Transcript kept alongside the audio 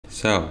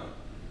So,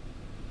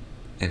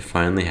 it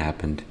finally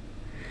happened.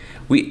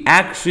 We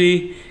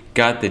actually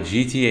got the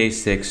GTA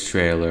 6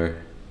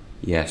 trailer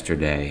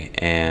yesterday,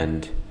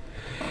 and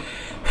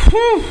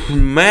whew,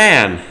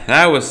 man,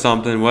 that was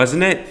something,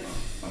 wasn't it?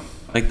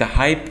 Like, the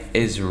hype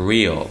is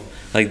real.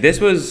 Like, this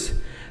was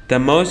the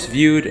most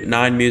viewed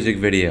non-music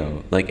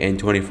video, like, in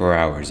 24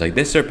 hours. Like,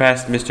 this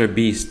surpassed Mr.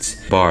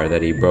 Beast's bar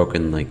that he broke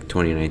in, like,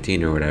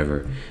 2019 or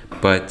whatever.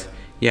 But,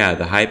 yeah,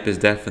 the hype is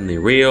definitely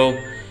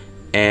real.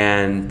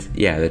 And,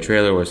 yeah, the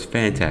trailer was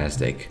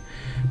fantastic.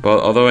 But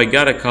although I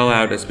gotta call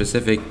out a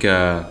specific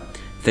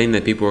thing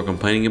that people were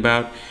complaining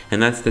about,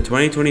 and that's the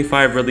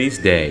 2025 release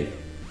day.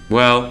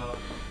 Well,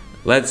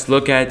 let's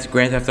look at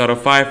Grand Theft Auto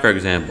 5, for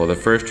example. The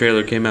first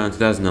trailer came out in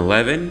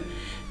 2011,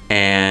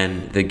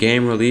 and the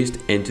game released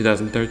in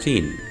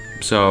 2013.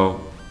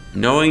 So,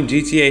 knowing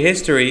GTA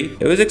history,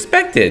 it was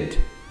expected.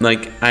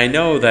 Like, I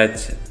know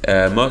that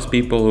most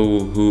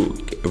people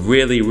who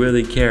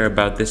really care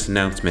about this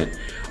announcement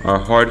are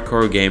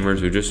hardcore gamers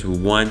who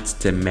want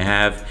to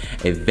have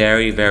a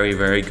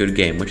very good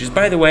game. Which is,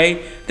 by the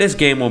way, this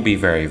game will be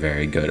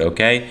very good,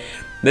 okay?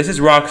 This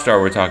is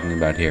Rockstar we're talking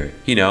about here.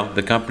 You know,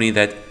 the company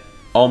that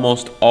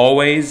almost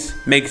always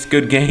makes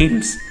good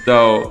games.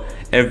 So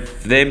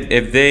if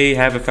they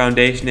have a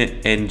foundation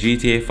in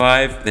GTA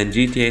 5, then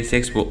GTA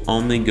 6 will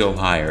only go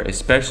higher,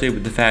 especially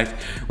with the fact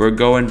we're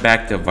going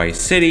back to Vice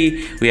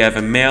City. We have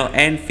a male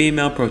and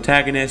female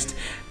protagonist.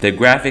 The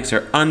graphics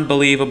are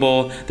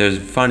unbelievable. There's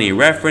funny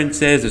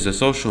references. There's a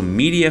social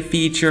media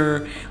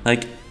feature.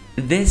 Like,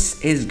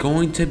 this is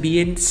going to be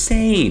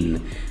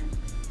insane.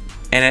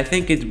 And I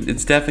think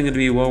it's definitely going to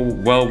be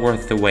well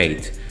worth the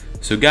wait.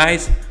 So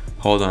guys,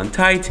 hold on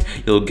tight.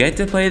 You'll get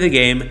to play the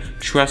game.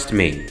 Trust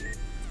me.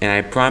 And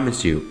I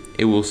promise you,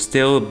 it will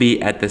still be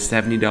at the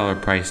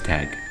 $70 price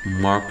tag.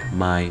 Mark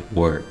my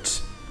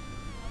words.